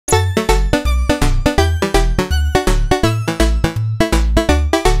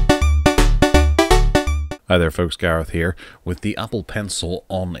Hi there folks, Gareth here. With the Apple Pencil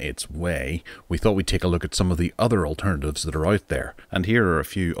on its way, we thought we'd take a look at some of the other alternatives that are out there. And here are a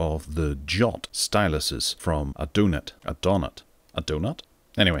few of the Jot styluses from Adonit.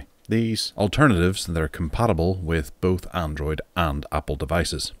 Anyway, these alternatives that are compatible with both Android and Apple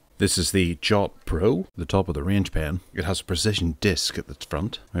devices. This is the Jot Pro, the top of the range pen. It has a precision disc at the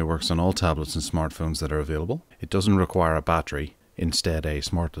front. It works on all tablets and smartphones that are available. It doesn't require a battery. Instead, a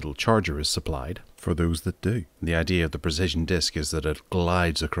smart little charger is supplied for those that do. The idea of the precision disc is that it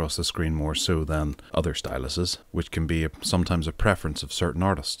glides across the screen more so than other styluses, which can be sometimes a preference of certain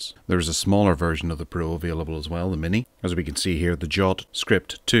artists. There's a smaller version of the Pro available as well, the Mini. As we can see here, the Jot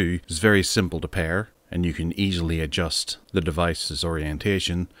Script 2 is very simple to pair, and you can easily adjust the device's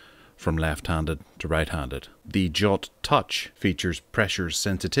orientation from left-handed to right-handed. The Jot Touch features pressure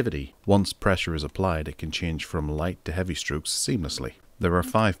sensitivity. Once pressure is applied, it can change from light to heavy strokes seamlessly. There are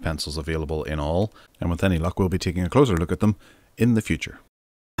 5 pencils available in all, and with any luck we'll be taking a closer look at them in the future.